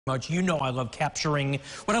much. You know I love capturing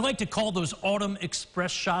what I like to call those autumn express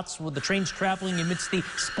shots with the trains traveling amidst the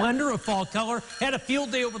splendor of fall color. Had a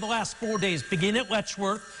field day over the last 4 days. Begin at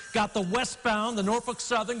Letchworth, got the westbound, the Norfolk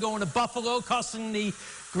Southern going to Buffalo, crossing the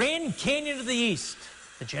Grand Canyon to the east,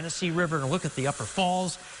 the Genesee River, and look at the Upper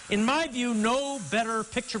Falls. In my view, no better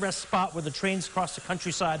picturesque spot where the trains cross the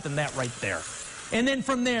countryside than that right there. And then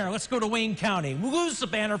from there, let's go to Wayne County. We'll lose the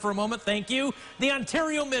banner for a moment, thank you. The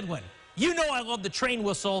Ontario Midland. You know I love the train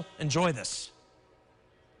whistle. Enjoy this.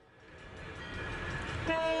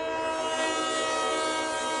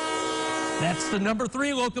 That's the number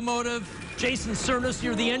 3 locomotive. Jason Cernus,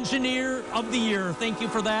 you're the engineer of the year. Thank you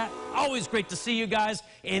for that. Always great to see you guys.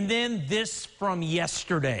 And then this from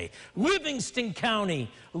yesterday. Livingston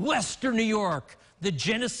County, Leicester, New York, the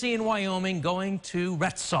Genesee and Wyoming going to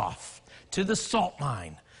Retzoff, to the salt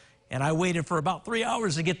mine. And I waited for about 3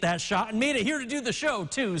 hours to get that shot and made it here to do the show,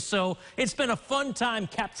 too. So it's been a fun time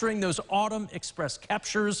capturing those Autumn Express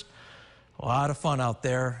captures. A lot of fun out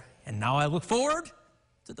there. And now I look forward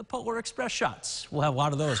to the Polar Express shots. We'll have a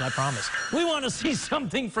lot of those, I promise. We want to see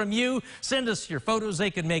something from you. Send us your photos. They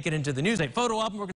can make it into the News 8 photo album.